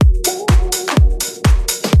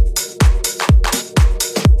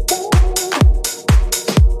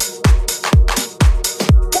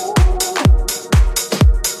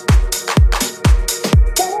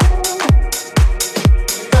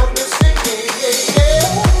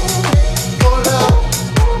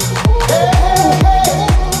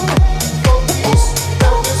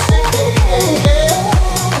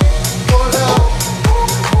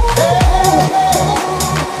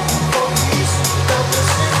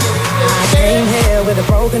a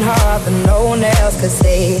broken heart that no one else could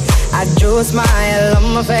see. I drew a smile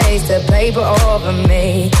on my face to paper over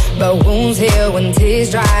me, but wounds heal when tears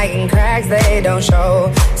dry and cracks they don't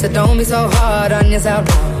show. So don't be so hard on yourself,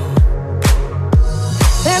 no.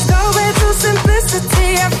 Let's go back to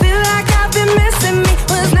simplicity. I feel like I've been missing me.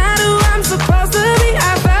 Was not who I'm supposed to be.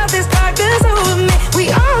 I felt this darkness over me. We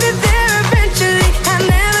all get there eventually. I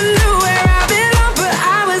never knew where I belonged, but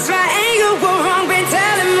I was right and you were wrong. Been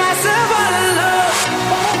telling myself all along.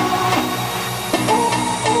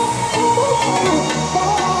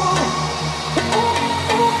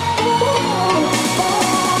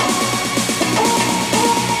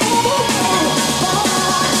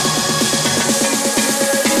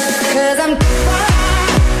 Cause I'm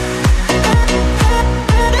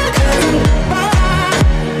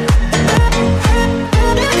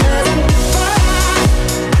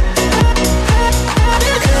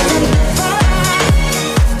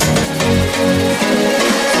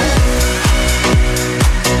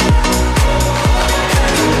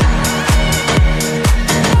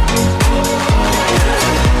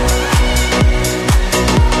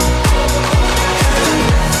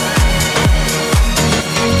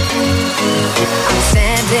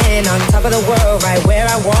on top of the world, right where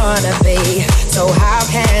I wanna be. So how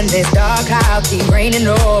can this dark cloud keep raining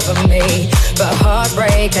over me? But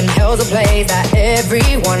heartbreak and hell's a place that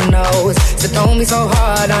everyone knows. So don't be so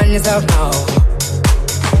hard on yourself, no.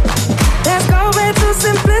 Let's go back to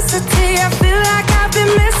simplicity. I feel like I've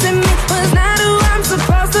been missing me. Was not who I'm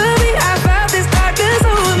supposed to be. I felt this darkness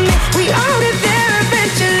over me. We all get there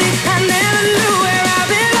eventually. I never knew where I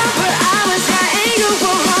belonged, but I was right and you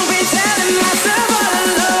were wrong. Been telling myself all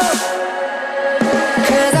along.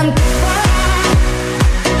 Cause I'm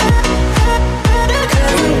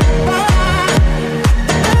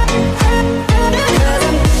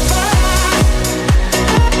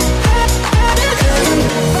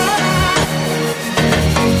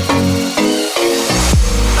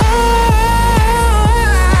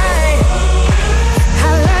I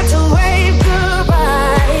like to wave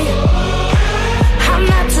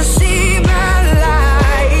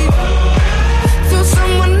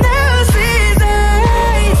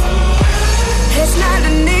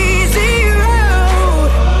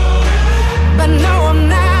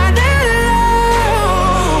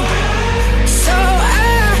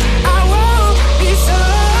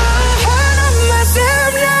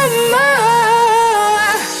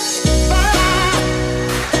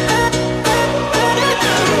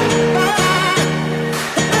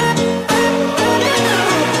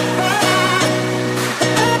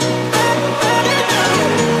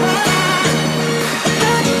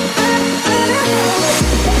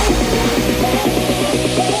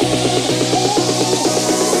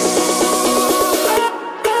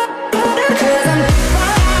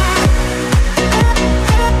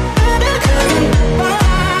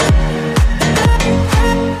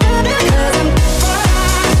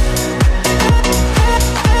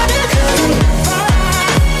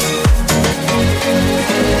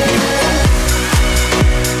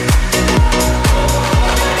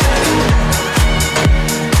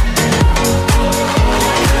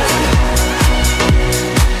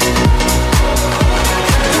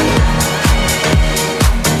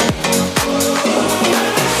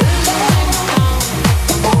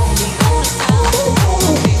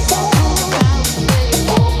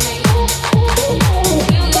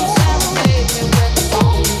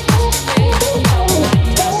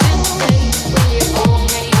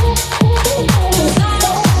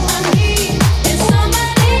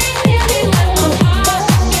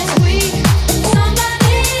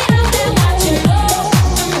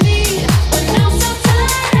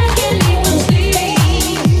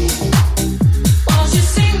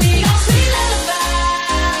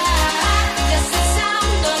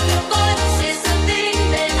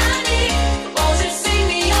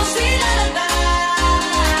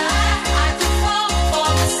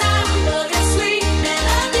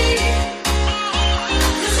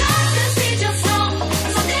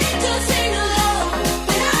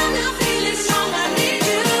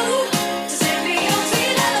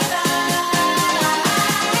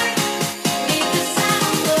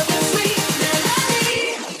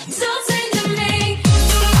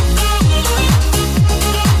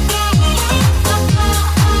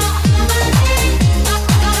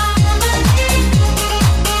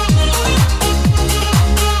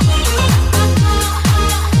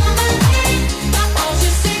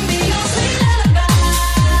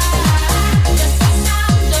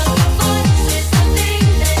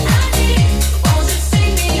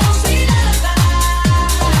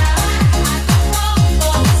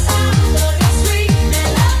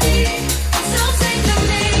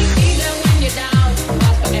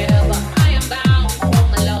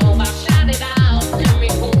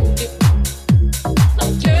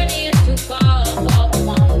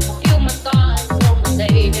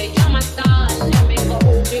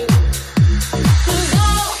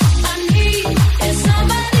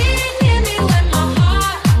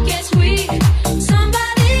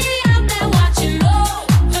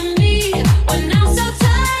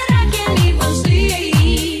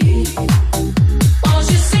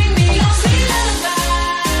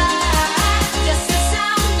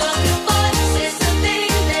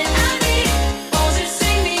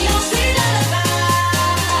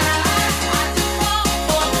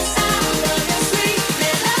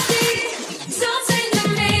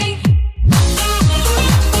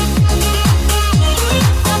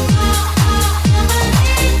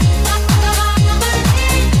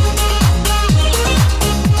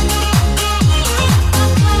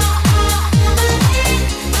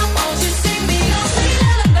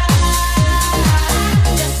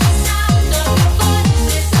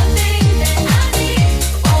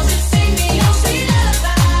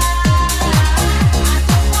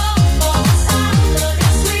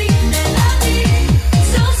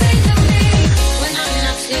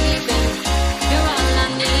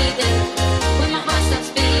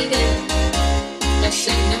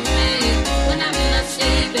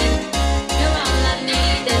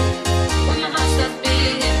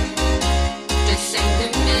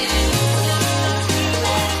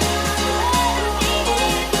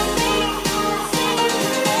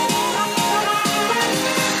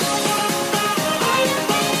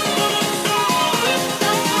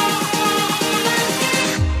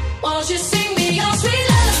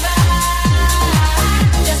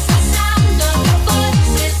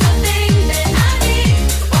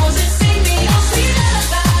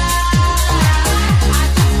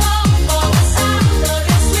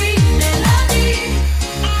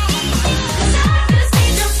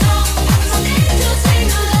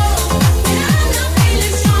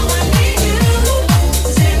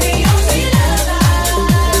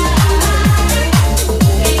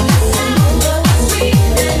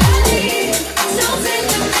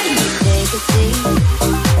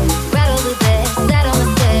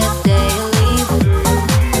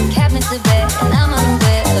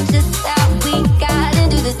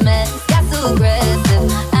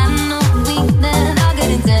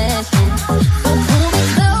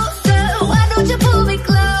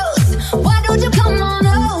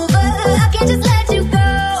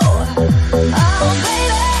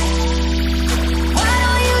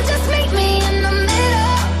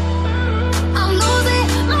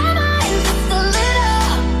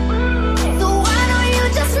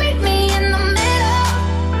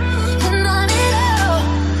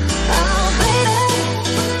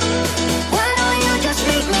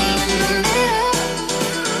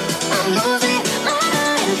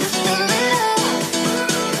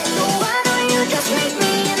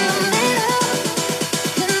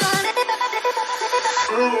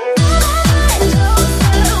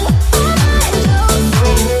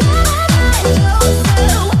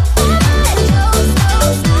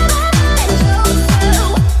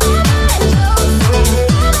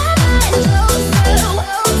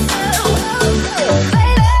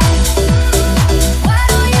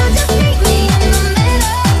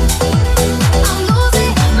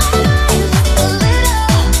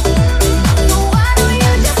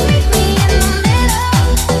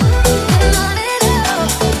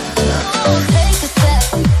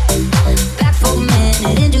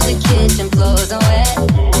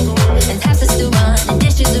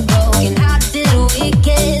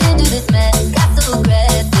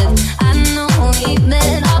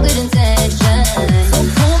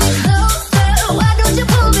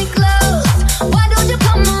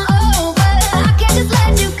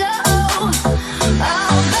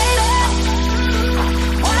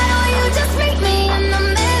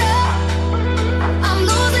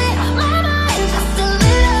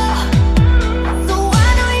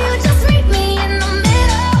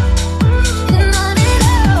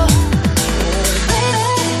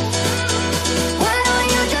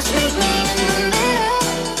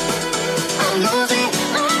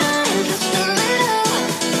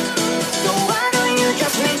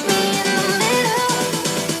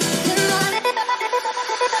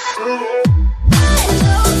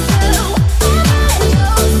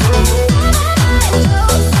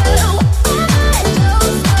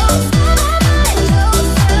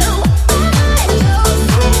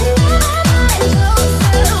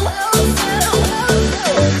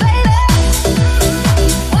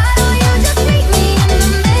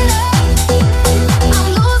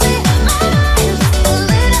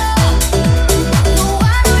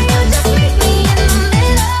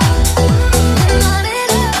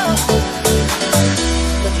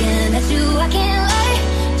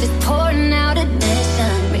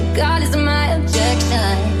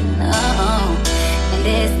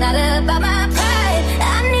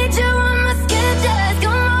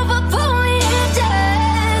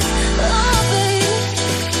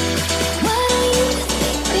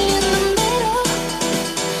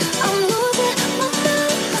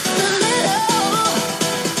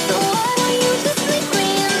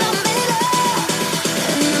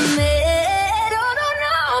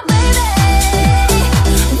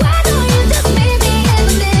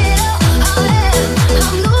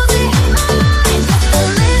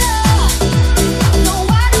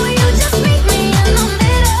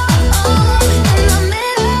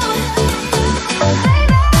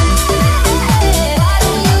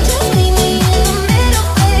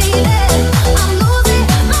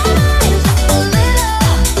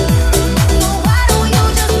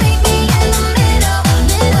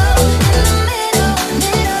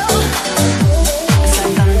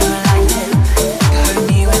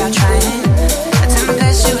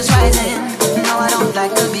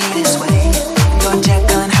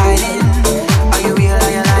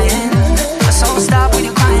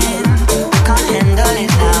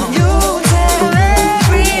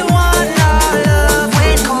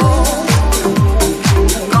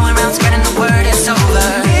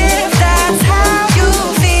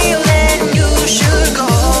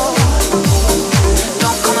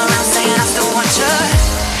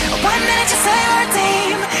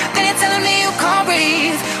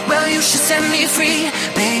should set me free,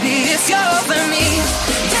 baby, if you're over me.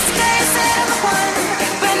 Yesterday you said I'm the one,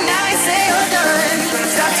 but now you say you're done.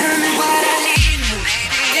 Stop telling me what I need,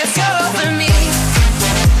 baby, if you're over me.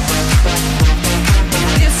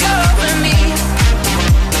 If you're over me,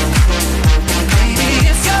 baby,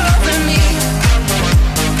 if you're over me.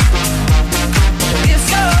 If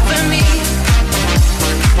you're over me,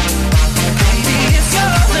 baby, if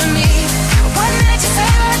you're over me. One minute you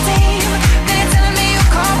say you're a team, then you're telling me you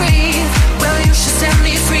can't breathe. Well, you should set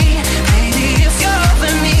me free, baby, if you're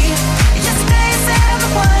over me. Yesterday you said I'm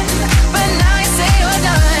the one, but now you say you're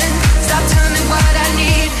done. Stop telling me what I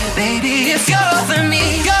need, baby, if you're over me.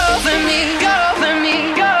 You're over me, you're over me,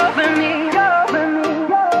 you're over me, you're over me,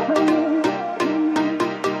 you're over me.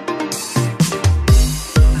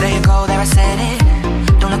 There you go, there I said it.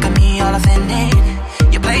 Don't look at me all offended.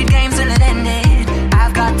 You played games and it ended.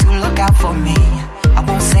 I've got to look out for me. I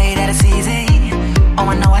won't say that it's easy. Oh,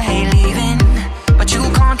 I know I hate leaving, but you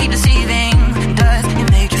can't keep deceiving. Does it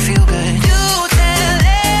make you feel good? You tell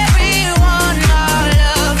everyone our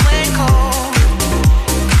love went cold.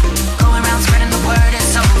 Going around spreading the word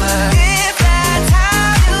it's over. If that's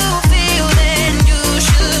how you feel, then you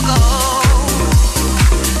should go.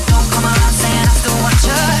 Don't come around saying I still want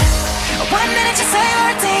you. One minute you say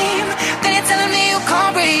you're a team, then you're telling me you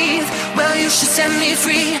can't breathe. Well, you should set me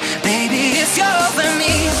free, baby, if you're over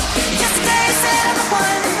me. Yesterday you said I'm the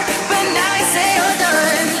one, but now you say you're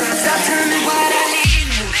done. Stop telling me what I need,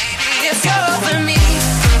 baby, if you're over me.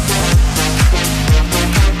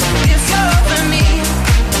 If you're over me,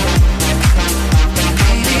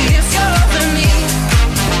 baby, if you're over me.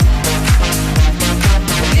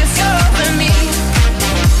 If you're over me,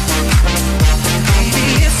 baby,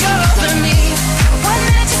 if you're over me. One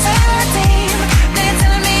minute you say you're a team, then you're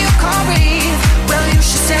telling me you can't breathe. Well, you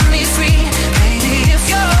should set me free, baby, if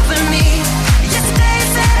you're over me. Yesterday you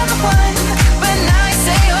said I'm the one, but now you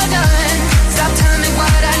say you're done. Stop telling me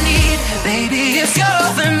what I need, baby, if you're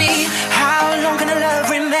over me. How long can the love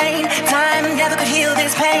remain? Time never could heal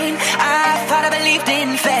this pain. I thought I believed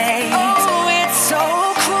in fate. Oh, it's so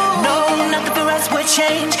cruel. No, nothing for us would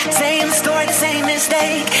change. Same story, the same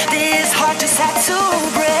mistake. This heart just had to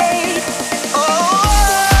break. Oh,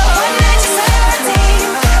 one minute you say you're a team,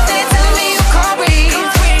 then you're telling me you can't breathe.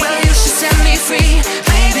 Well, you should set me free,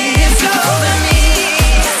 baby, if you're over me.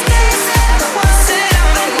 Yesterday you said I'm the one,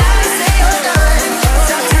 but now you say you're done.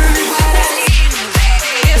 Stop telling me what I need,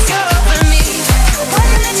 baby, if you're over me. One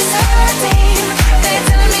minute you say you're a team, then you're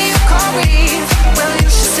telling me you can't breathe. Well, you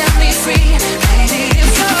should set me free, baby,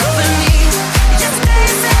 if you're over me. Yesterday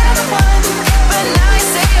you said I'm the one, but now you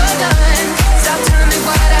say you're done. Stop telling me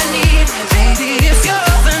what I need, baby, if you're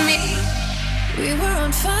over me. We were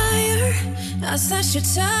on fire, I slashed your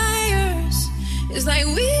tires. It's like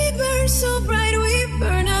we burn so bright, we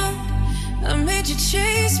burn out. I made you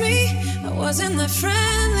chase me, I wasn't that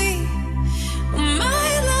friendly. My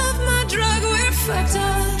love, my drug, we're fucked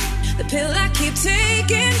up. The pill I keep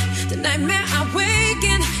taking, the nightmare I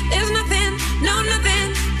waken. There's nothing, no nothing,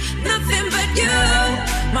 nothing but you.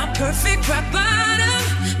 My perfect rock bottom,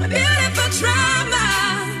 my beautiful trauma.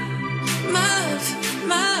 My love,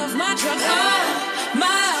 my love, my drug, oh. My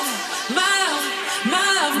love, my love, my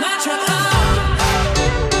love, my drug, oh.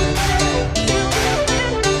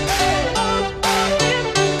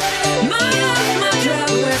 My love, my drug,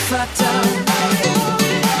 we're fucked up.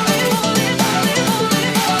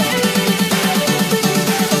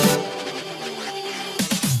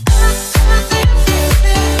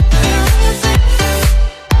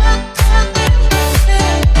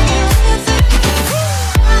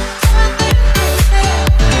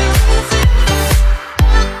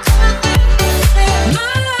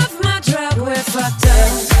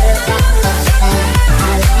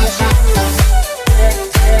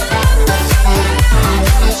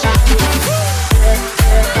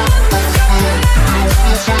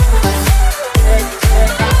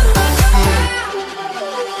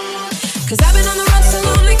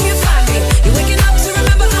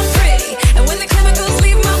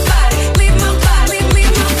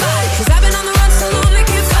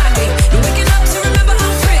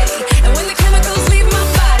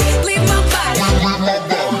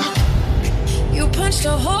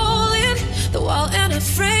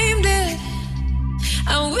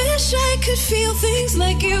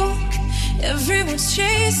 Everyone's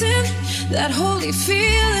chasing that holy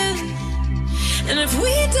feeling, and if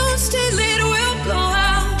we don't stay lit, we'll blow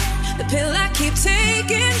out. The pill I keep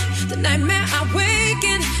taking, the nightmare I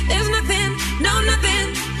waken. There's nothing, no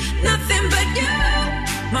nothing, nothing but you.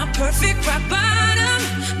 My perfect rock bottom,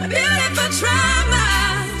 my beautiful trauma.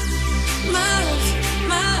 My love,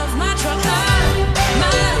 my love, my drug, my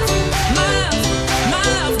love,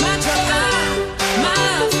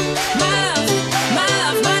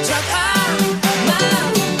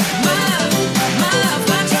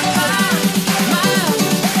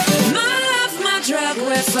 drug,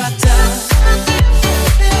 we're fucked up.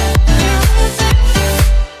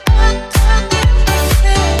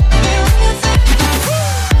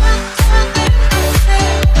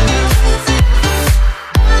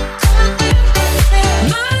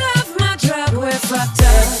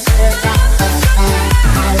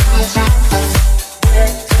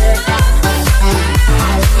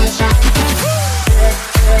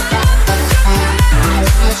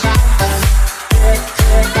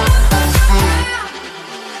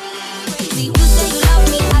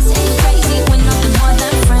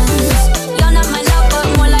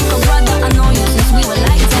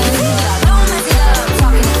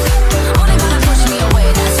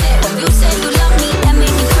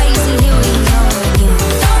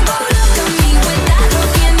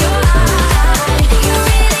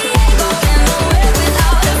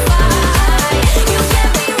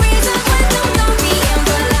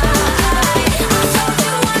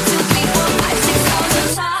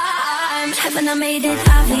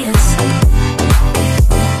 Have you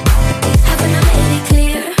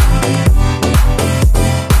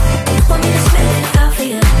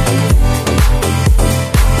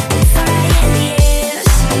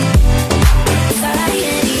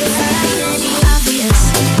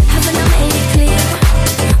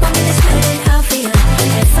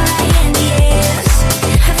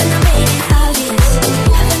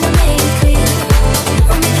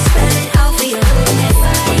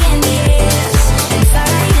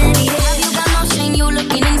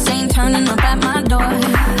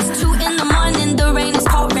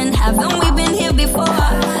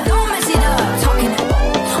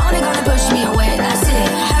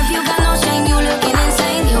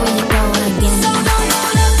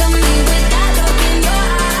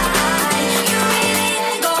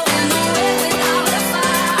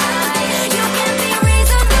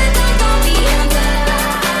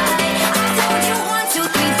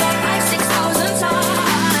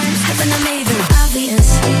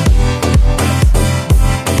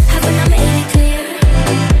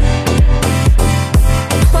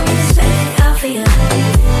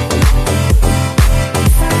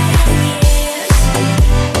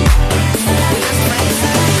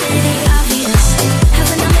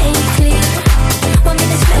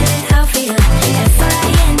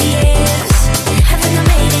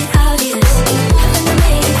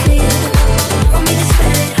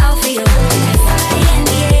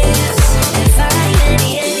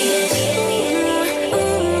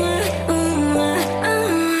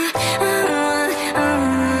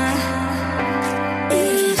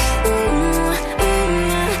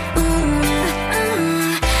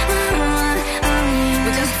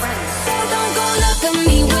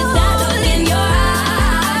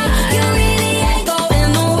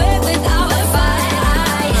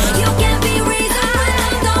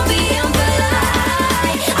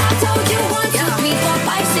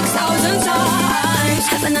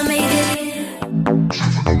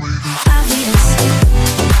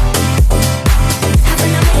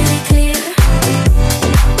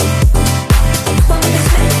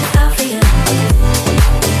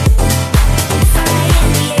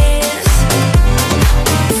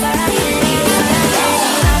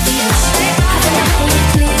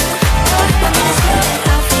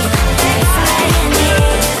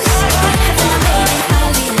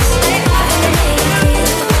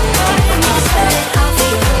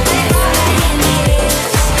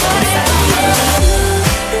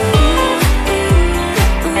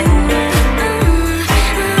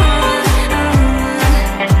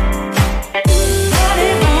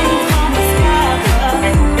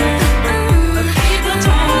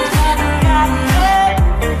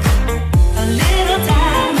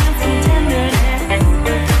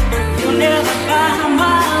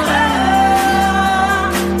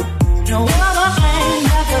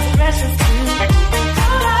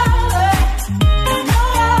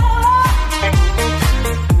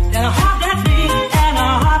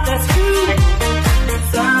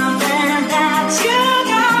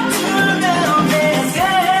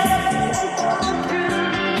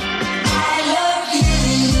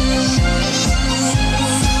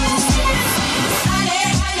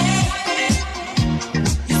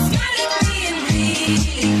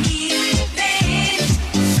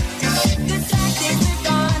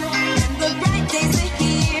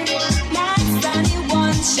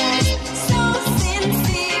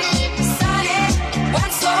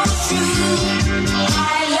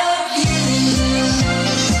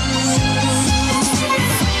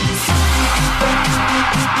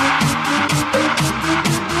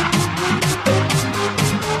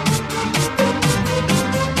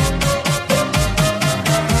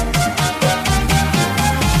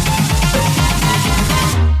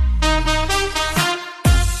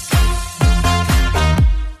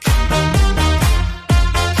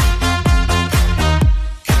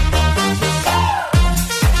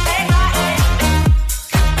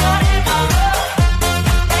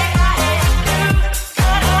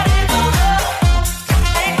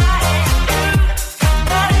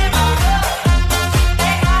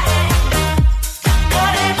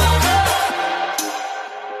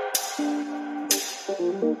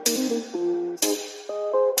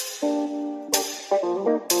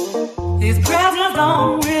These presents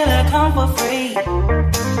don't really come for free.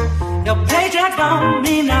 Your paycheck don't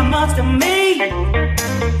mean that much to me.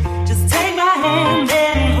 Just take my hand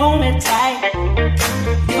and hold me tight.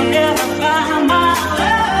 You'll never buy my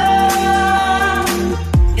love.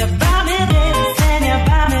 You buy me this and you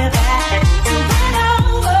buy me that. So bring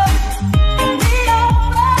over and be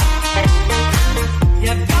over.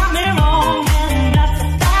 You got me wrong and that's a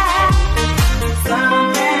fact.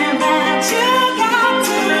 Something that you got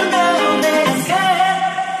to know is good.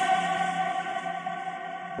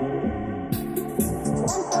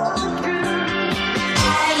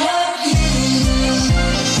 I love you.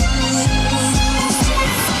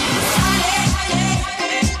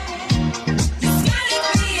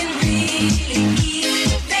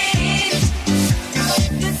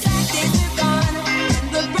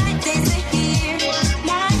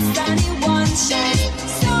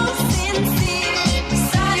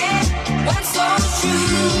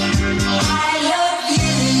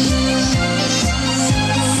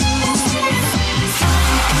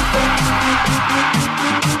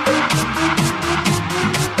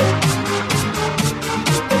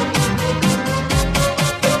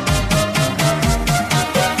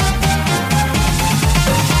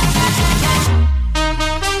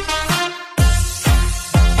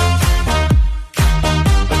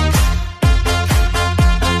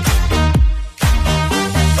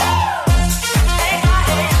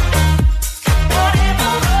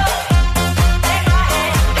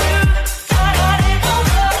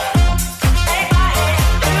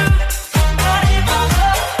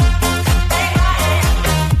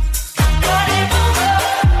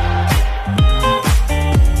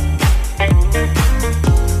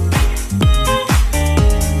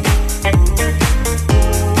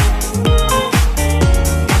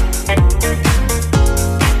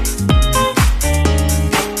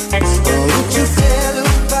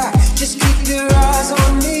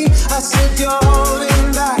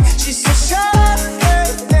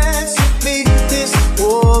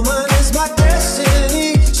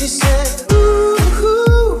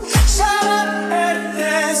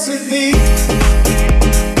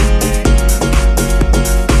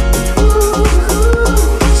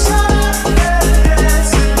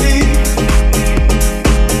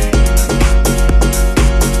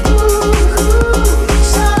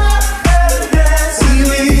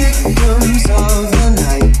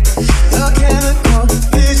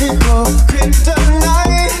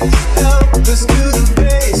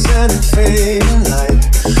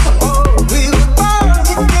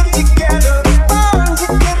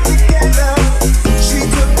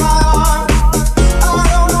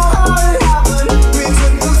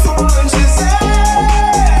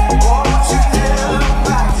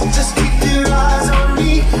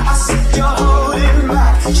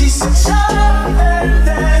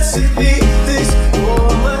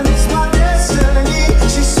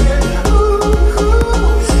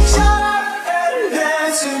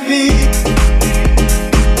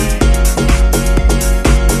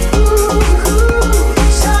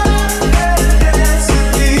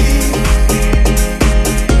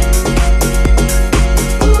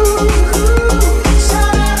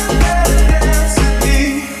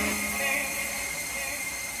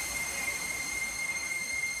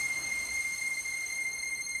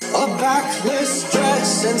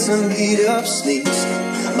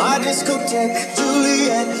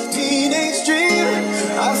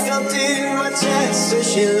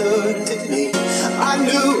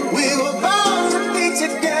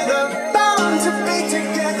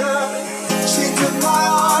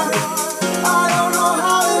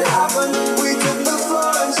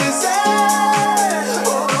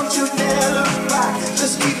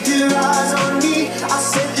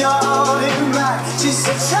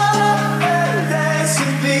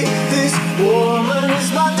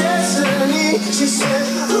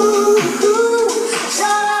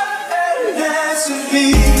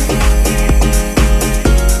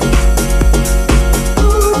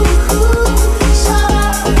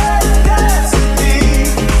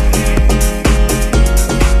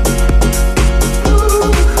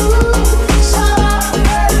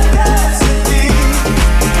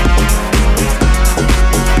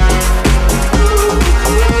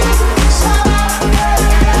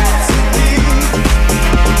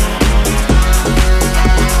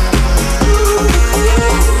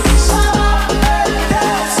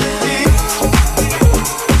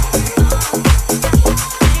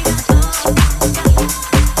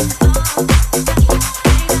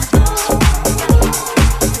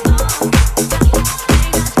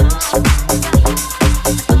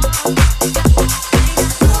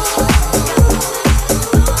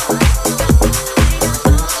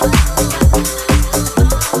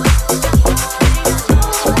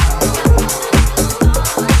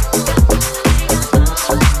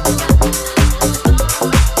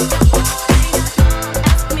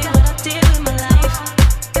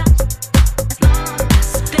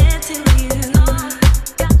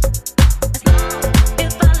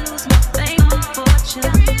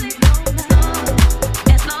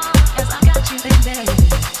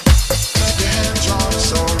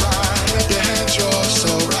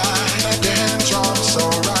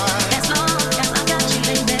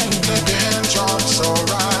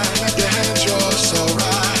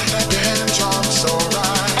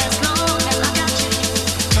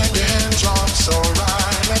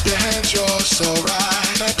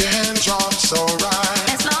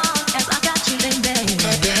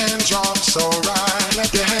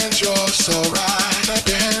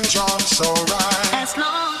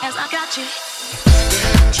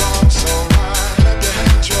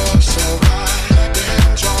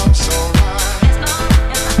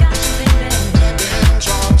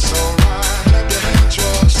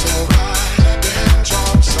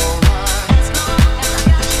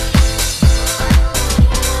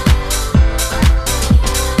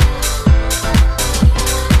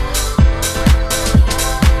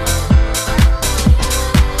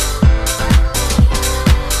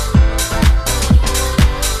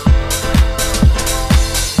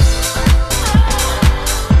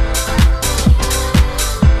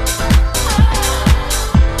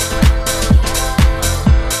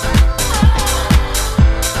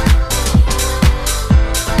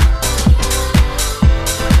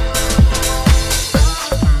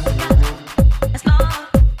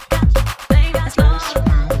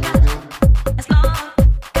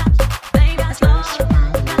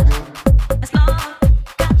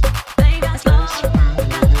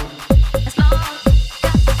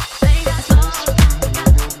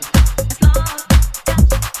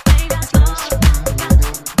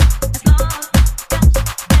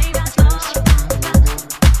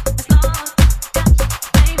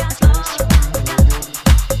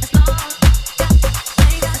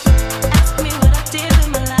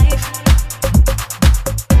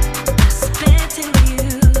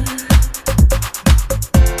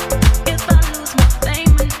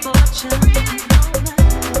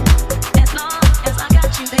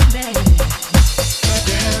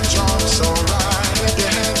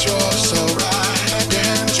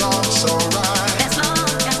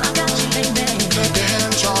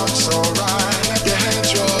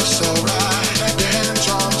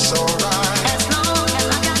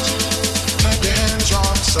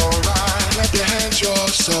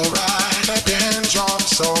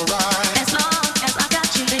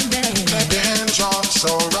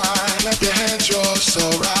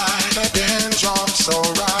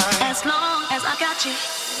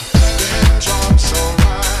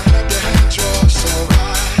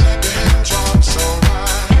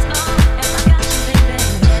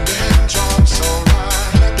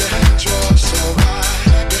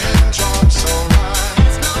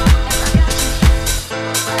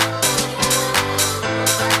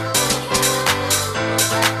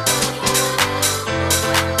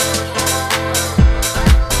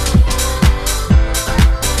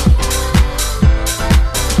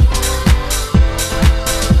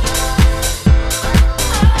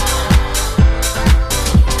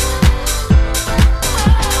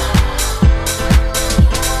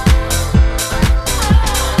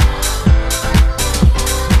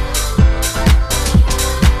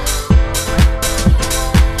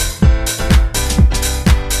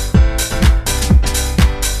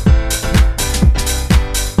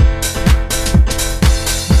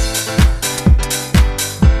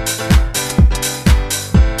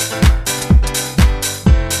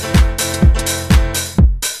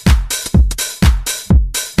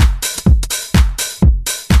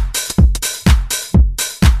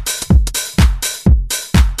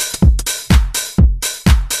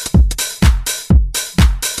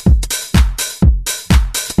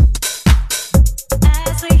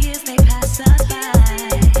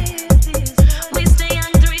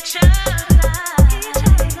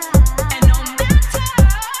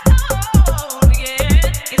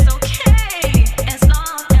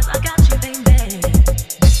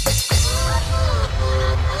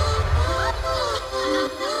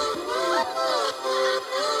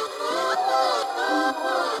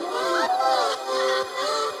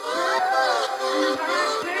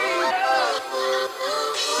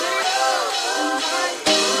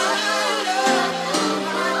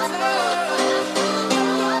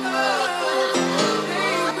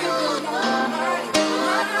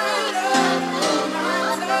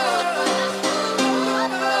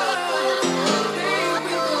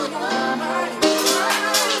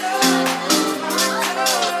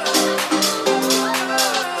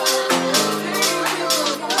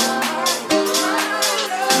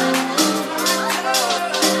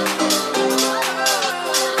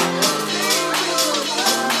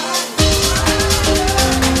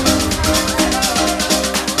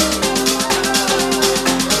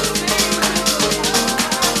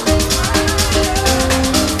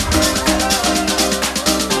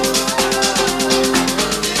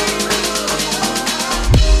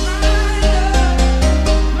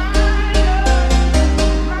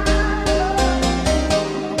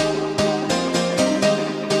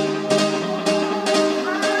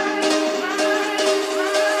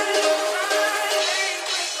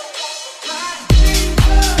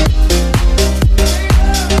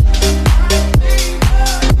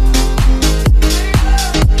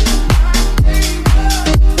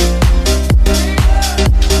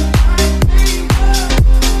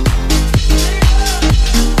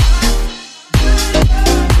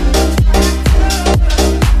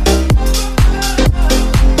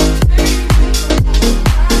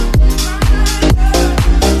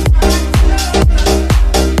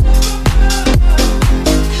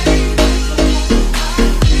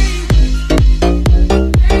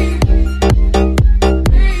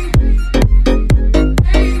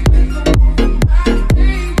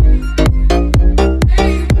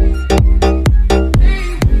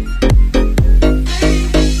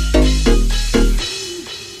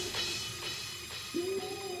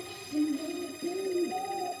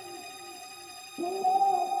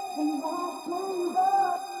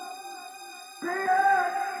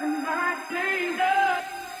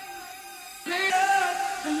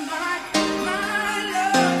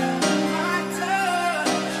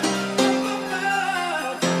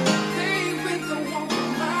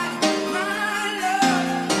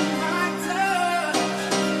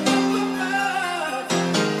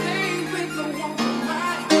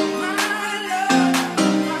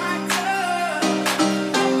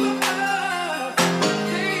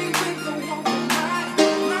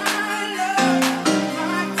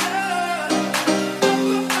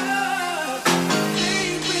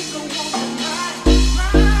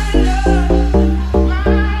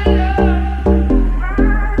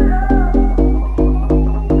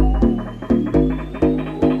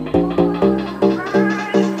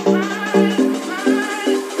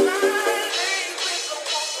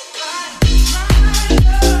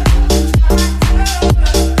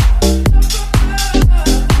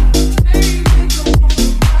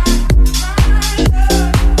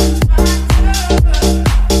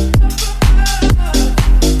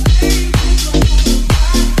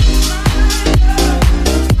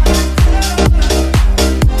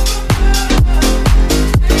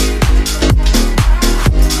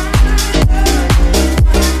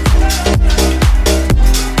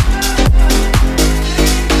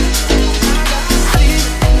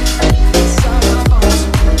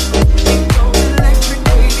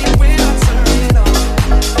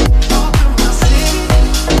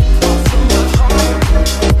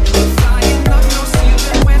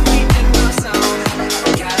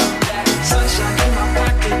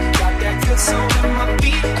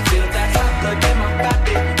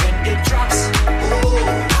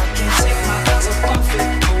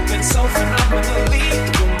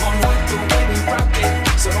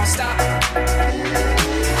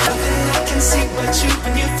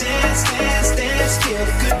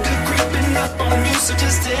 so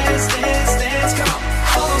just dance, dance, dance. Come on.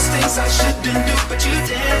 All those things I shouldn't do, but you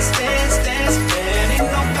dance, dance, dance. And ain't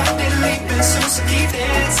nobody leaving soon, so keep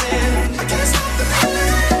dancing. I can't stop the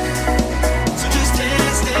feeling. So just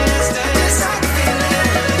dance, dance, dance. I can feel it.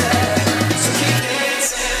 So keep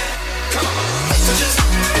dancing. Come on. So just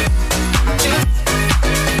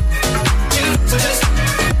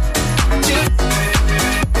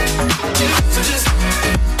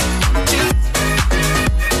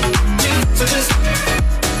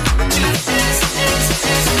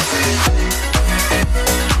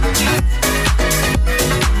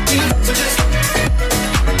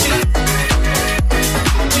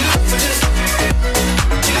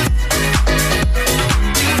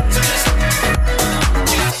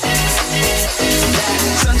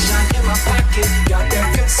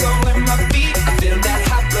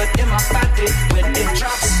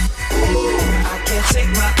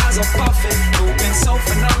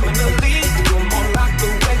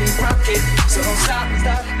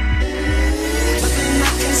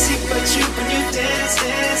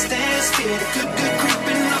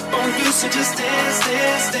so just so just so just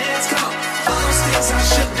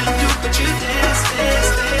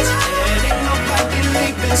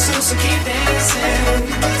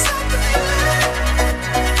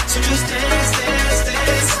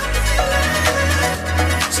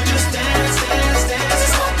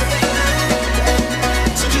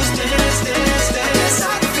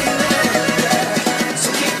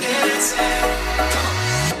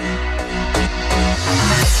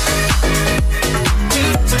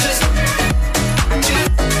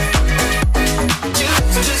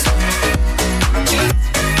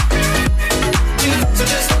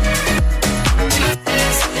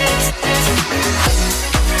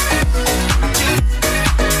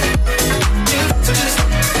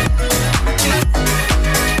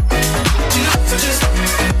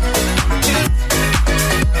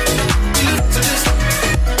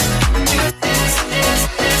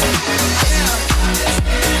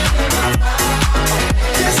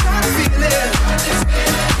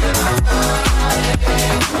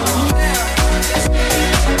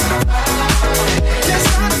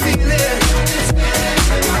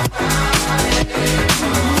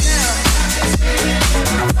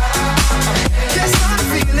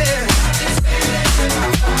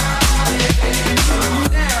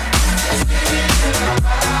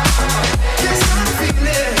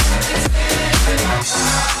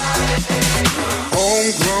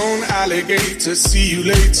alligator, see you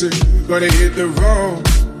later. Gotta hit the road,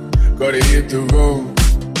 gotta hit the road.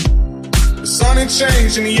 The sun ain't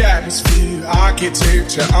changing the atmosphere,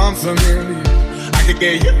 architecture unfamiliar. I could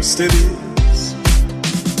get used to this.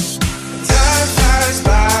 Time flies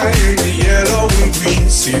by in the yellow and green.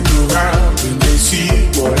 Stick around and you'll see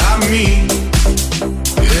what I mean.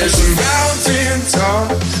 There's a mountain top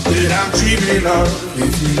that I'm dreaming of.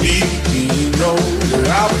 If you need me, you know that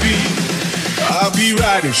I'll be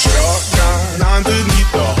riding shotgun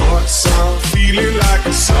underneath the hot sun, feeling like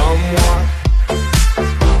a someone.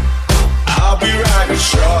 I'll be riding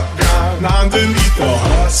shotgun underneath the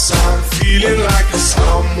hot sun, feeling like a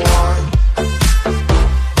someone.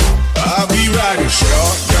 I'll be riding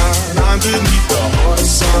shotgun underneath the hot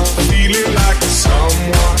sun, feeling like a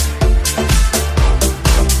someone.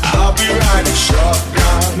 I'll be riding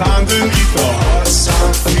shotgun underneath the hot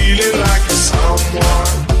sun, feeling like a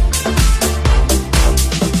someone.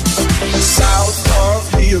 South of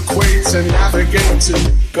the equator, navigator,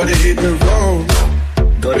 gotta hit the road,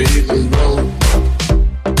 gotta hit the road.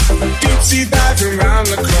 Deep sea diving round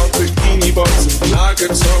the clock, bikini bottom, lager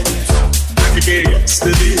toes. I could get used to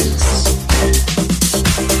this.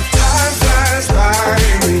 Time flies by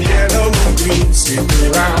in the yellow and green. Stick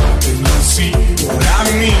around and you'll see what I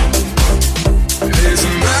mean. There's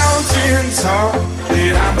a mountain top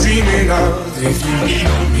that I'm dreaming of. If you need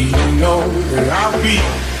me, you know that I'll be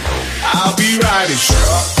riding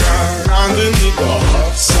shotgun underneath the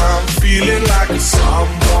hot sun, feeling like a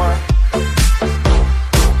someone.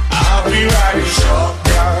 I'll be riding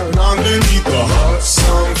shotgun underneath the hot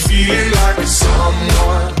sun, feeling like a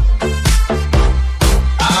someone.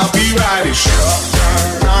 I'll be riding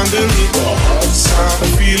shotgun underneath the hot sun,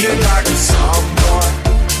 feeling like a someone.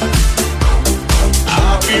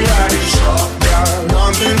 I'll be riding shotgun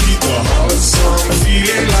underneath the hot sun,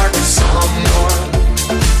 feeling like a someone.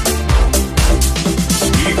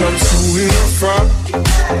 We got two in the front,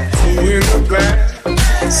 two in the back,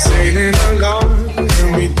 sailing along.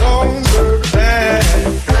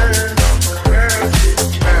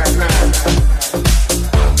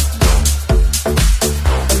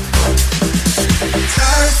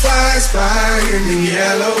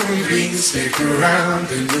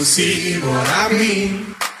 see what I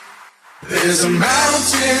mean. There's a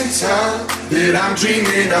mountain top that I'm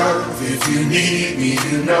dreaming of. If you need me,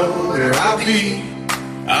 you know where I'll be.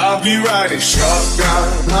 I'll be riding shotgun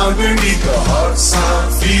underneath the hot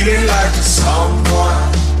sun, feeling like a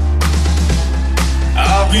someone.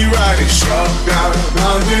 I'll be riding shotgun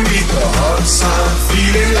underneath the hot sun,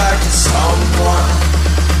 feeling like a someone.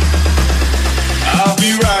 I'll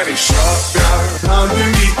be riding shotgun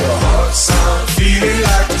underneath the hot sun, feeling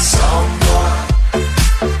like a someone.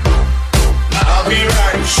 I'll be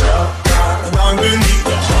riding shotgun underneath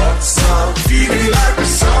the hot sun, feeling like a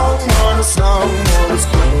someone, someone's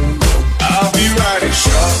home. I'll be riding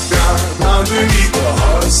shotgun underneath the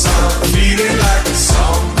hot sun, feeling like a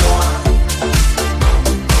someone.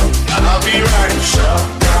 I'll be riding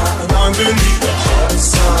shotgun underneath the hot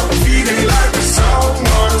sun, feeling like a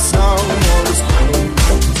someone, someone's home.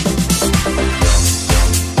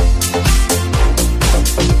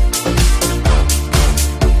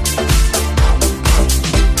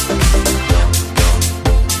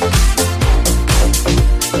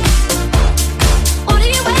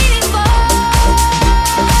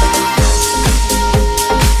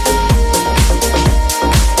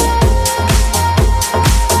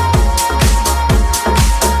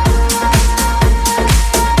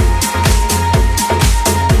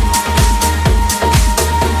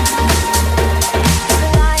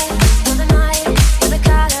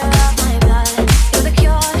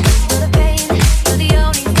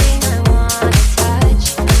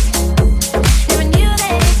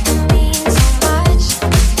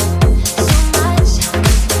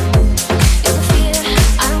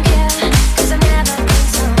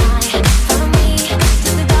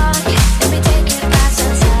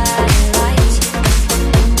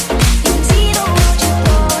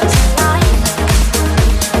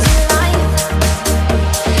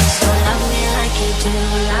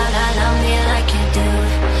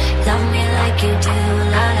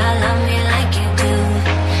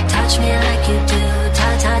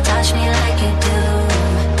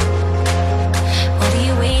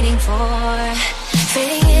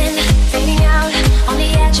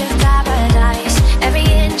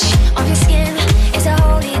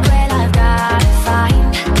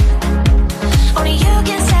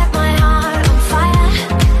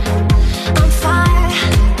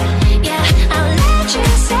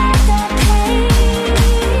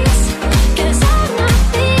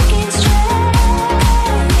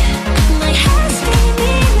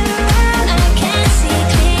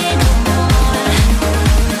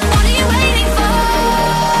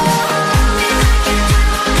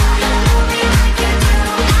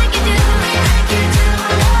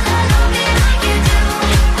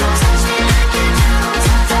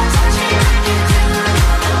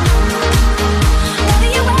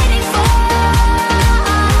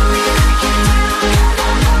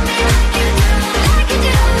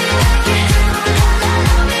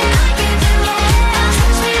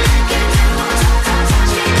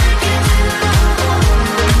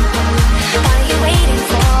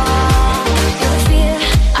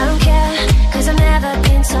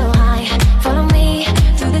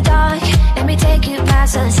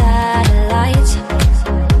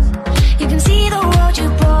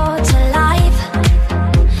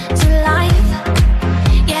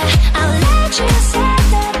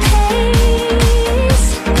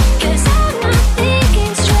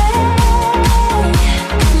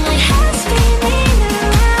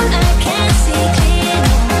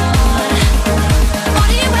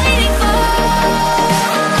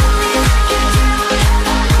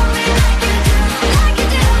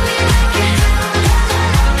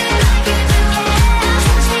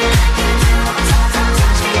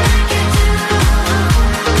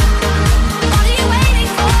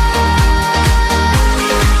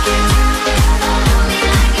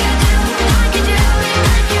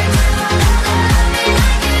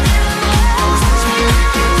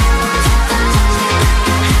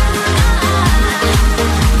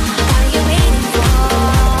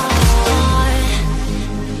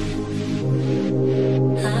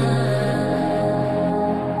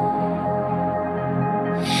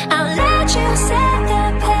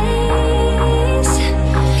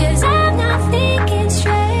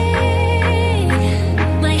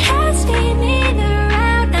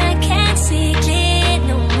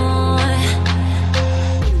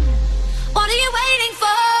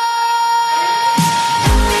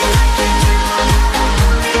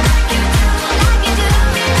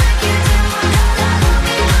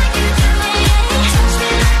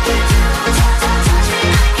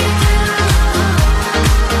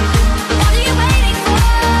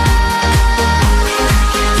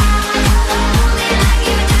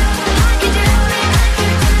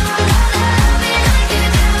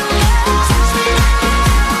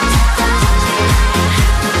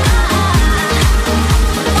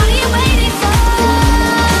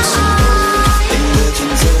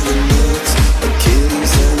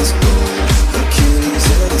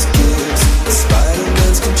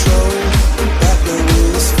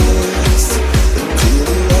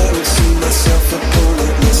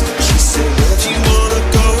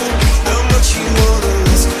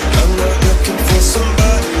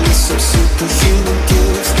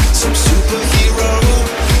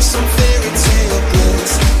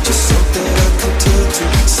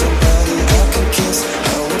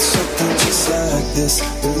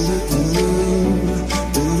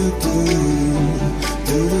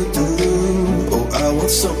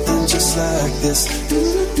 this.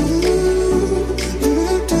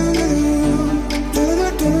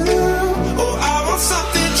 Oh, I want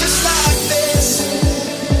something just like this.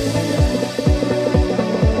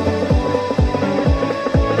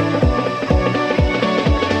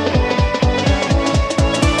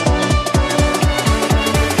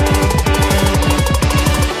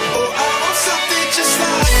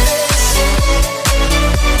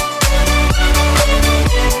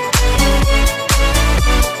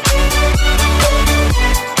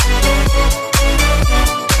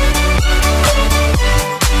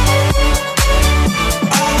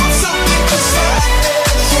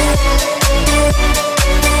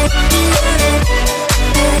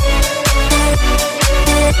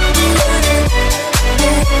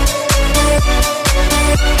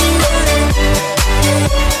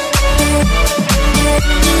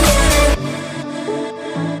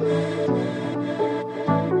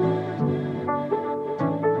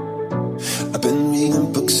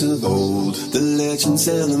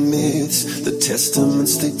 And the myths, the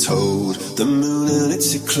testaments they told, the moon and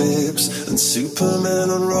its eclipse, and Superman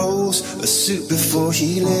unrolls a suit before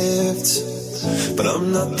he lived. But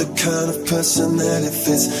I'm not the kind of person that it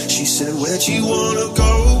fits. She said, where'd you wanna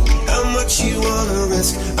go? How much you wanna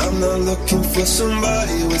risk? I'm not looking for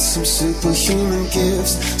somebody with some superhuman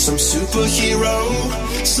gifts, some superhero,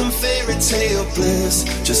 some fairy tale bliss.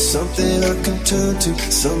 Just something I can turn to,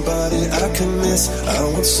 somebody I can miss. I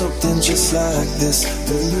want something just like this.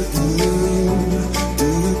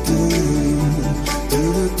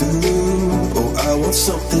 Oh, I want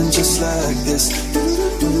something just like this.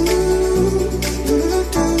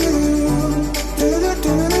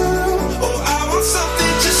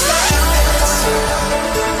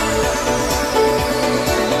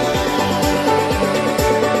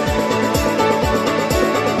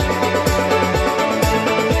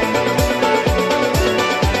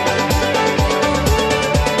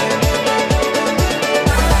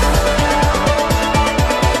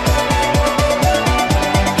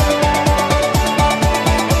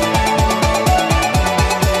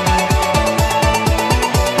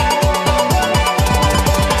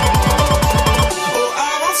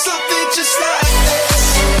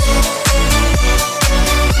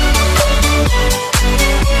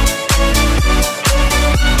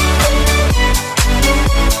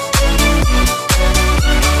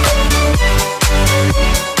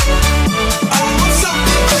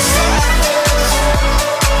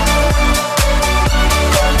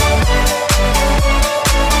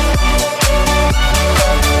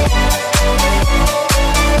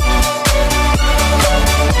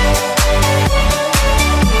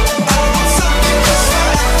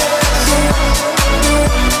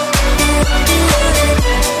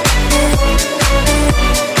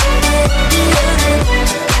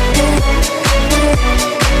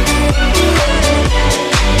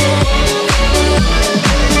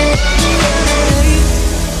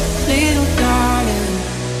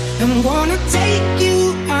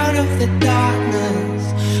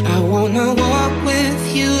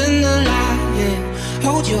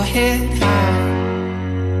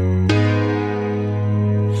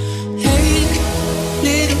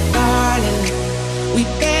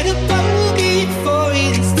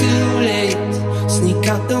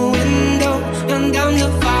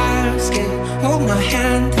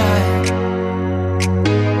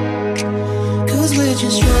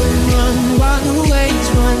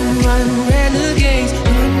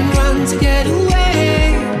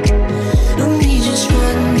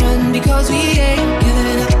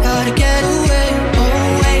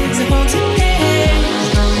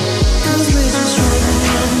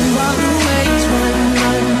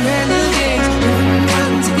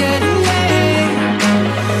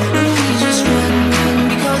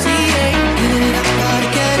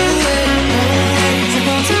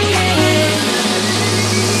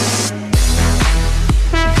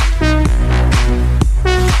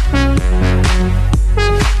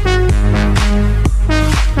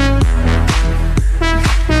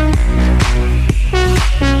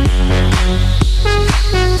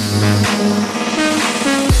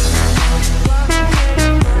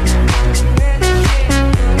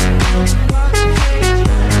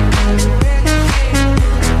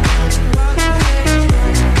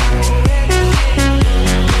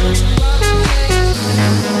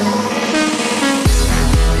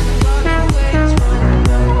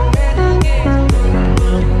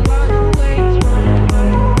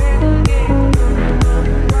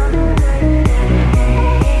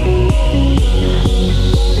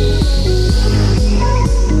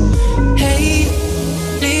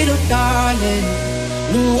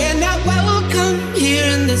 We're not welcome here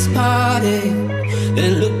in this party.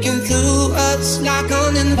 They're looking through us like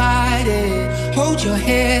uninvited. Hold your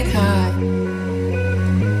head high,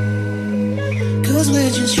 'cause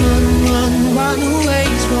we're just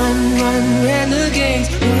runaways, run, renegades,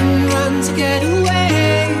 run to get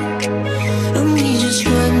away. And we just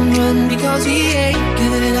run because we ain't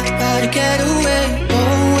giving it up, how to get away.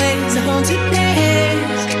 Always a haunted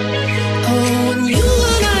days. Oh, and you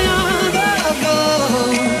and I are the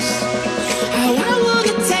ghosts. How I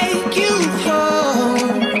wanna take you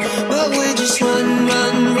home, but we're just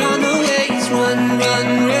runaways, run,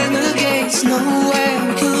 renegades. Nowhere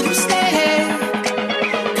we could have stayed,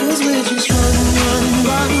 'cause we're just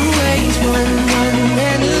runaways, run,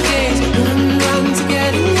 renegades, run to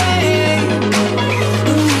get away.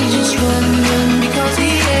 And we just run because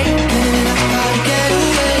we ain't giving up, how to get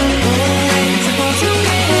away. Always a haunted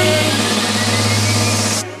days.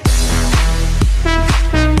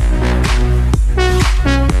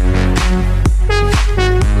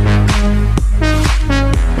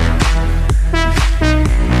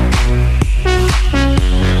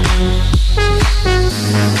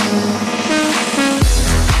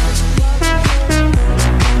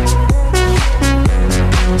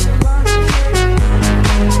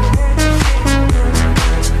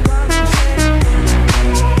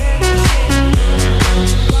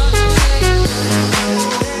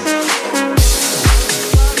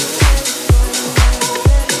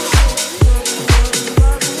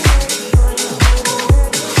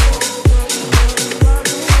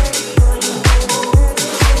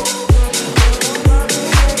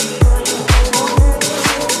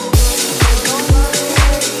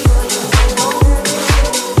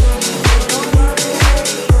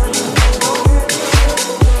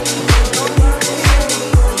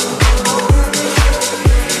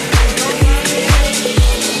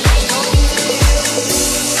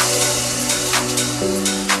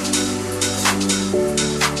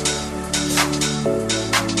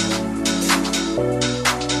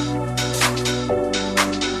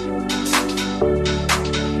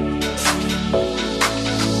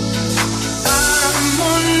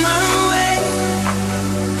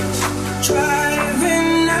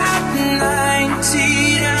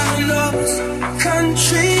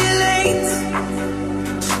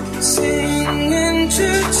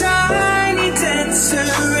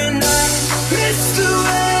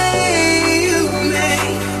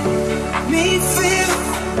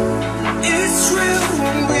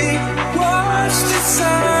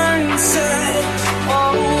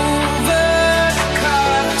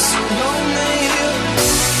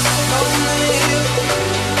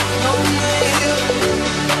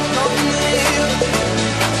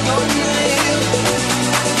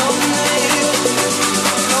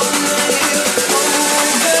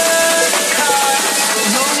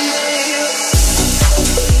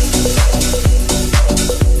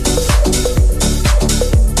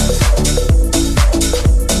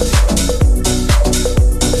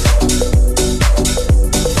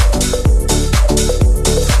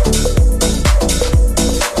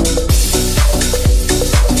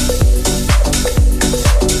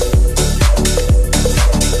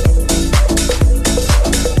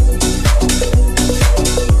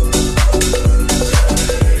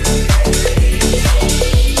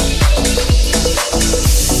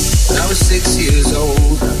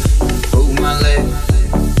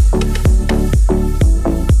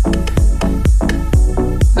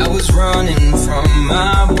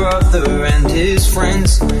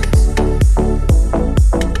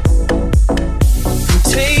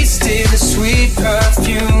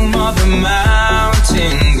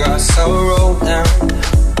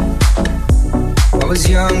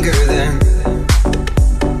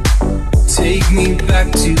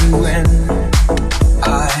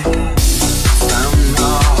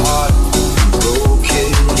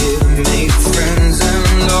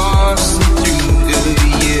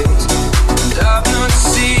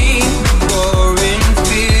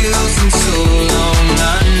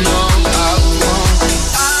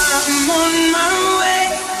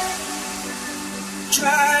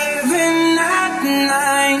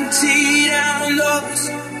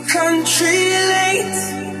 Country lanes,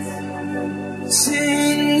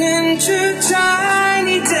 singing to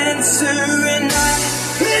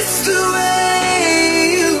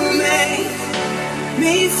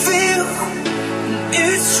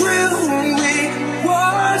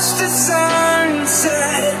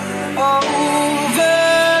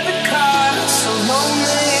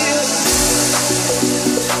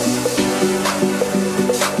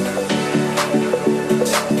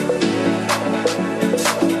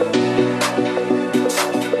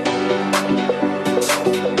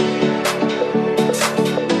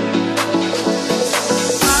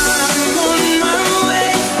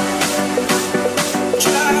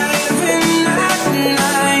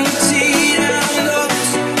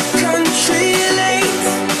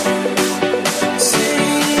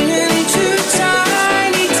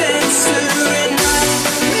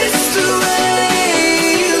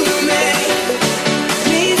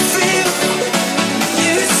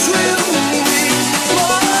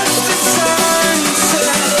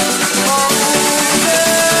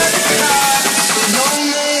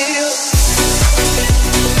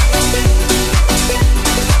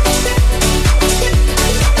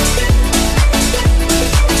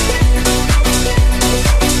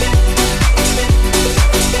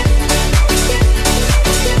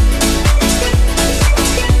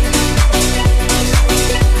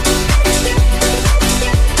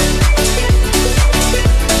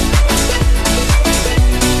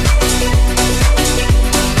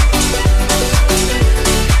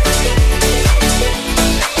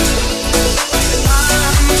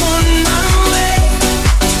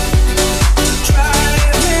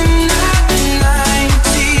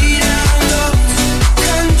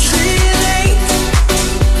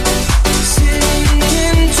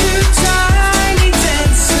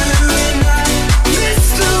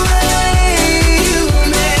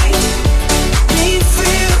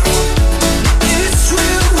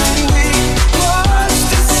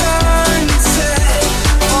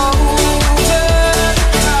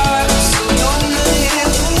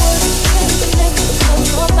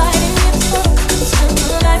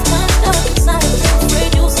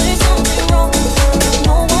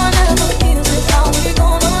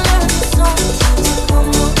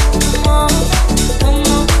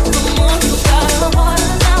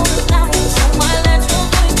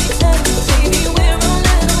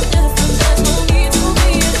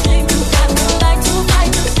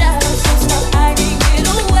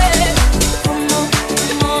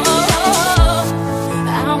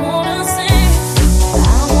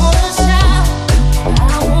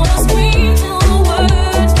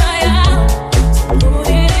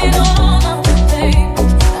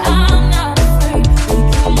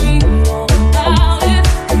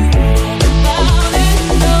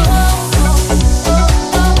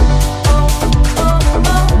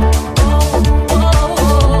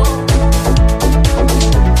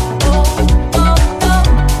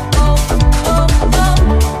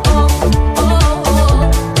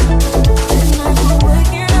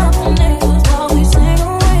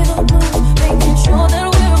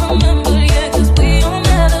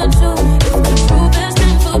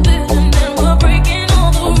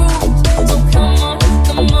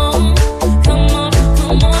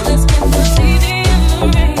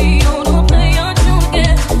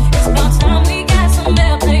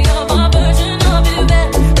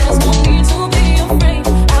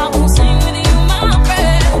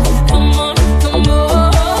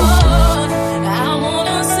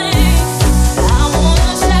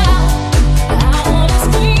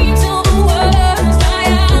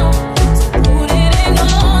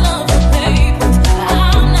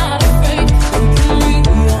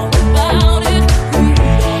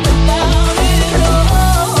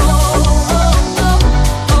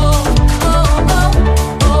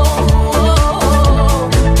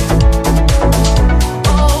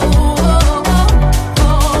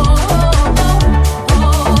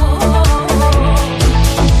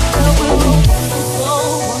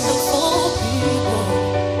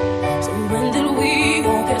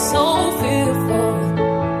so fearful.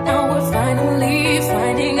 Now we're finally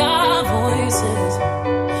finding our voices.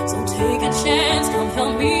 So take a chance, come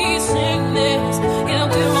help me sing this. Yeah,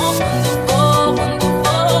 we're all wonderful,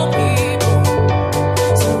 wonderful people.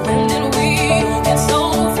 So when did we all get so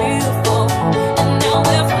fearful? And now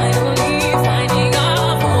we're finally finding our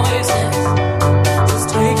voices. Just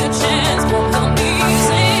take a chance, come help me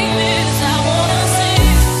sing this. I wanna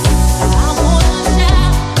sing, I wanna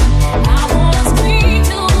shout, I wanna scream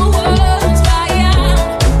till the words dry out.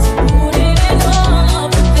 So put it in all of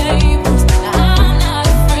the papers. I'm not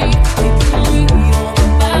afraid. We can read all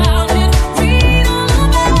about it. Read all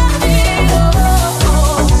about it. Oh, oh,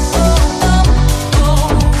 oh,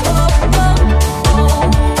 oh,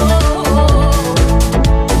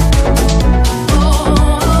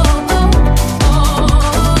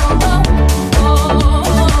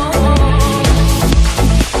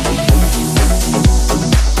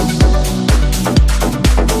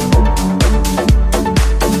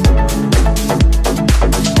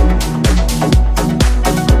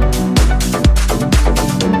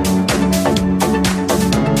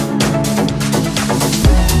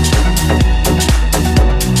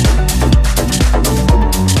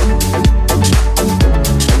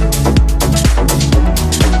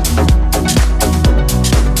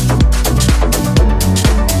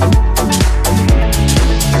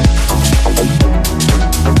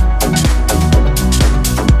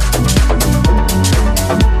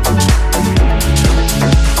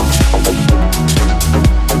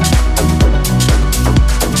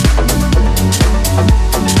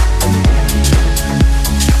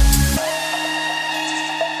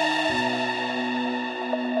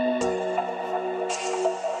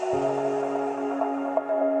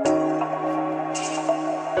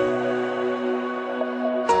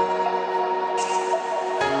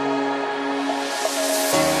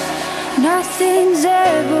 Nothing's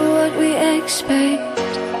ever what we expect,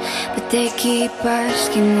 but they keep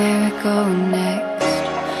asking where we're going next.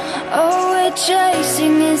 All we're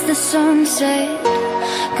chasing is the sunset.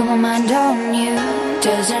 Got my mind on you.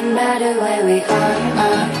 Doesn't matter where we are.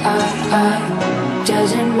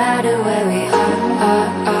 Doesn't matter where we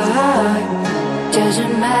are.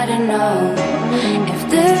 Doesn't matter, no. If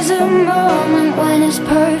there's a moment when it's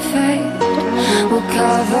perfect, we'll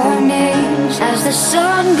carve our names as the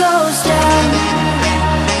sun goes down.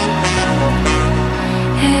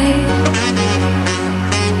 Hey,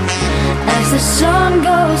 as the sun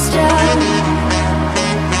goes down.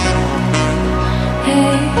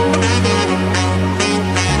 Hey,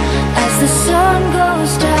 as the sun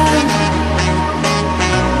goes down.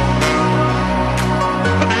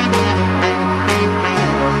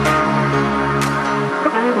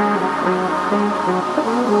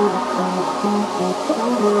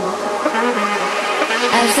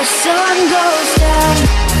 As the sun goes down.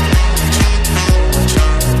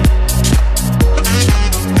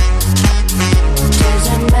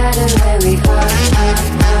 Doesn't matter where we are.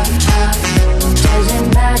 Doesn't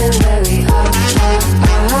matter where we are.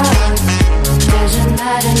 Doesn't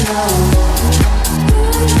matter, no.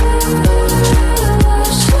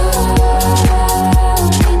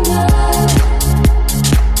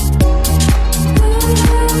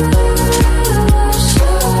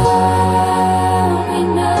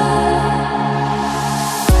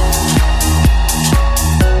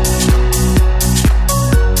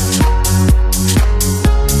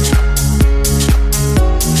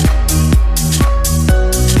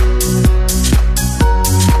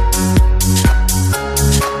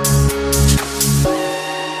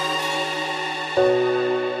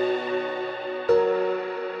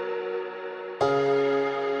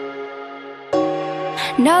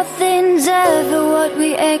 Nothing's ever what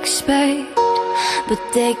we expect, but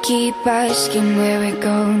they keep asking where we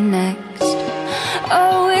go next.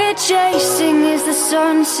 All we're chasing is the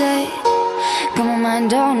sunset. Got my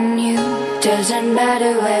mind on you. Doesn't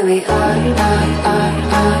matter where we are.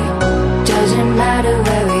 Doesn't matter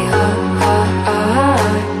where we are.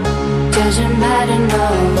 Doesn't matter, no.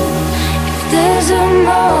 If there's a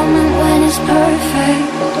moment when it's perfect,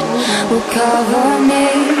 we'll carve our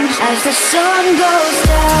names as the sun goes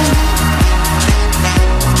down.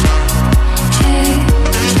 Hey,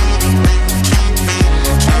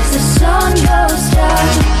 as the sun goes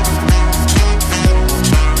down.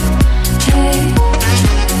 Hey,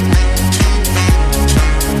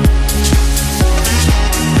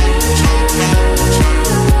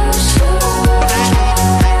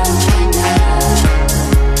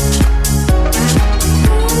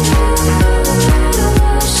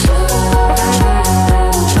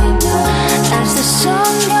 as the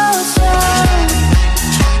sun goes down.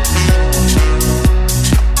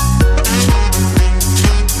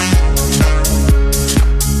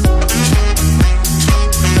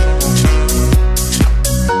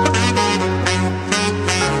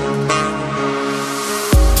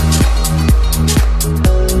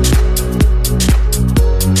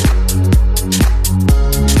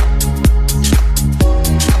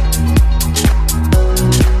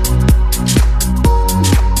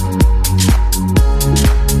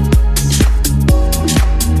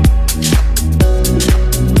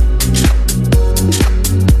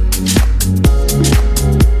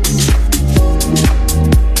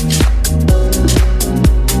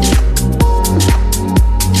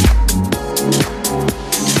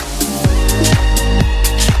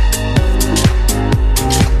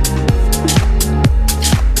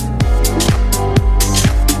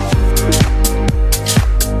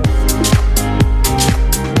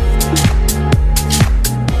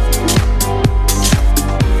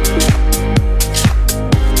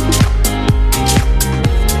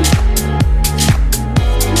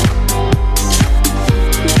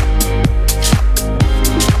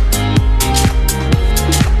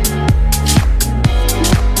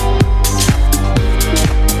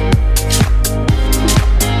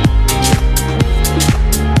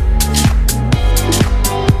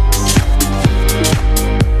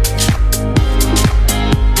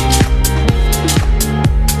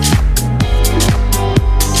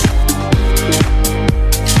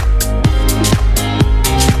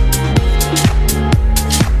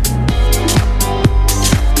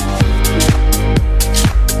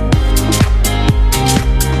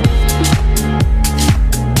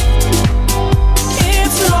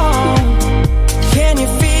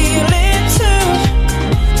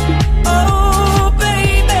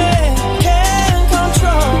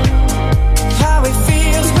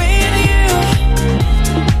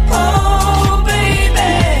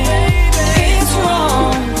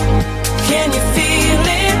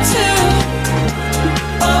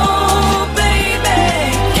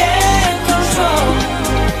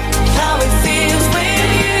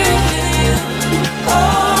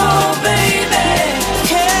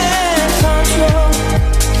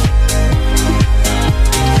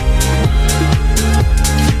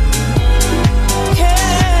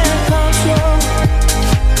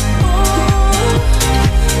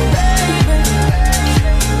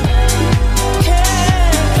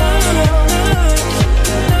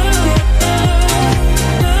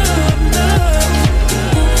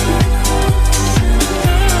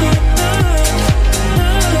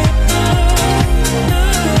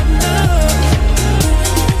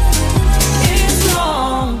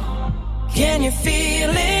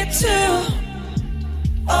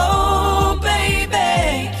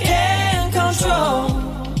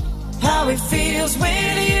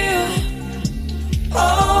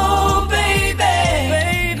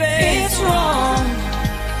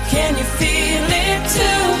 Can you feel it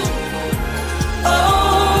too?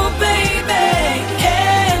 Oh, baby,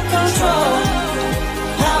 can't control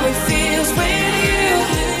how it feels with you.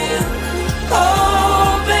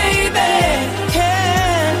 Oh, baby,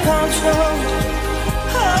 can't control.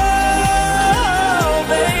 Oh,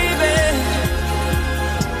 baby,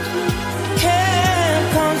 can't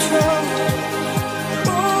control.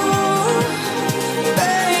 Ooh,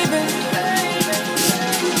 baby.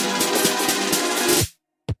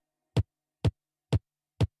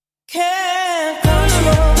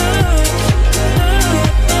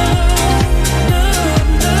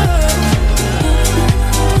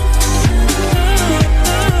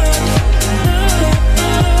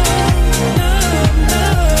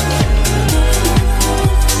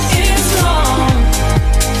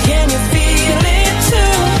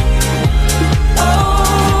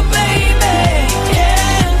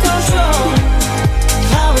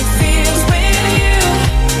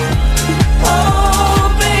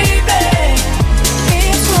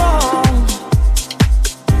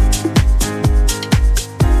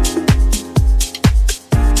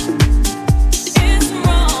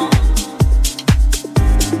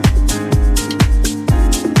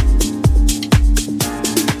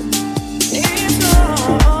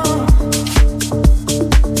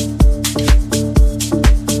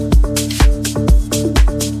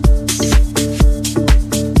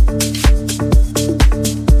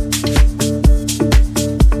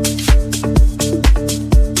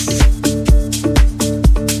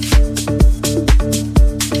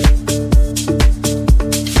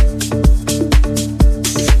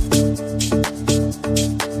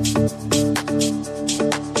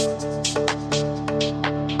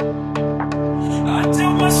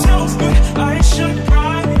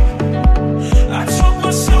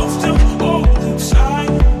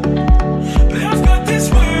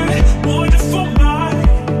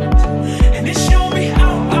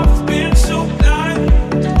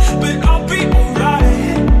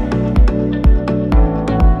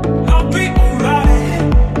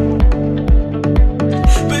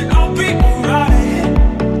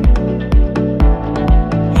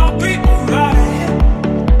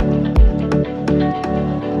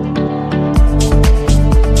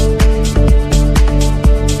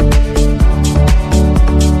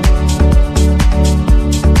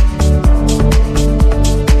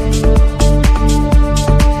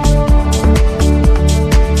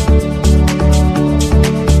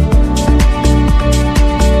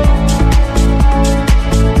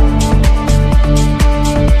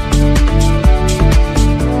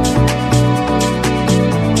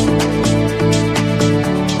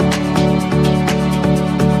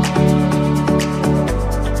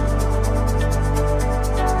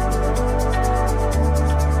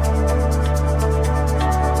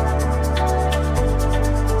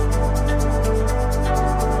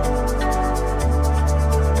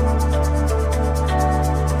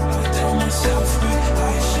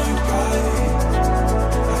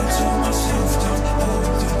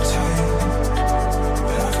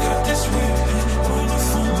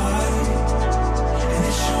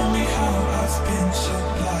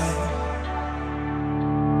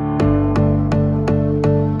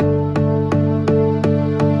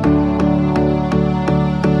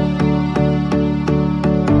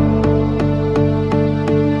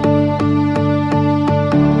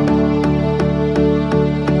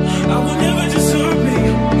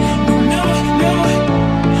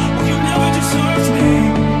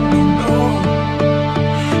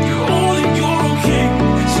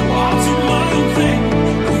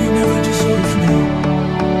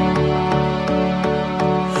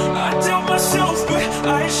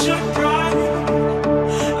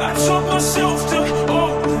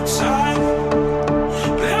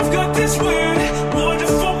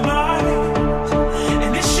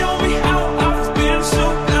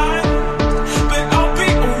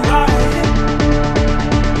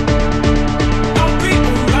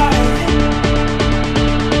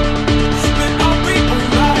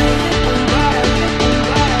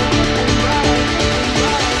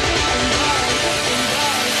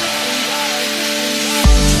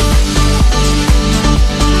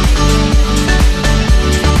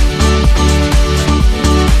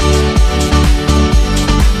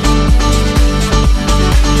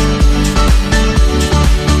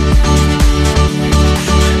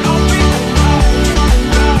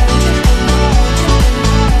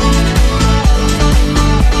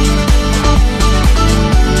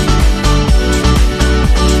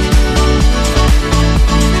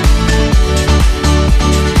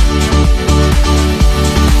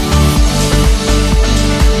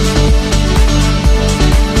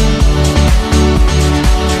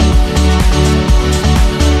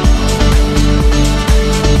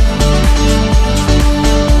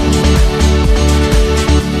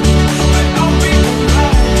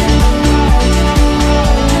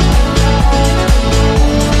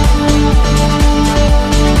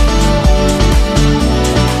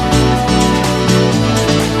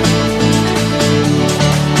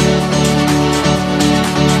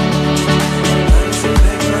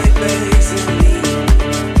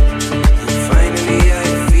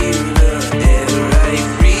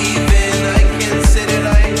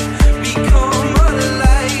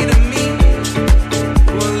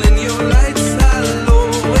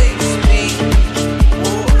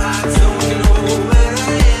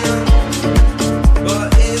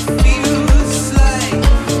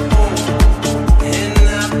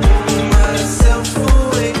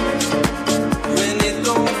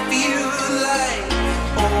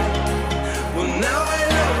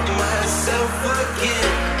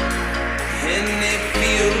 and it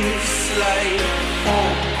feels like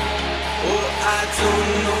home. Oh, I don't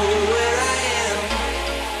know where I am,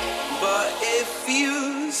 but it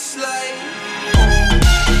feels like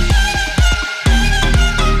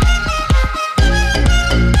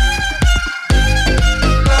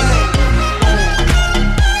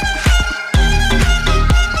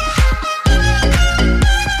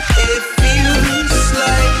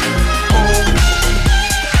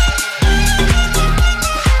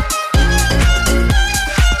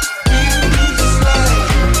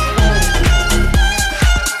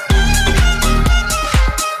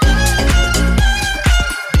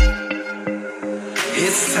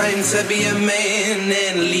to be a man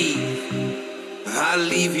and leave. I'll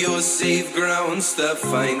leave your safe grounds to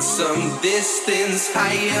find some distance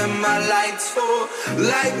higher. My lights fall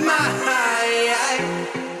like my high.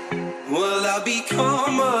 Well, I'll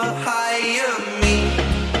become a high.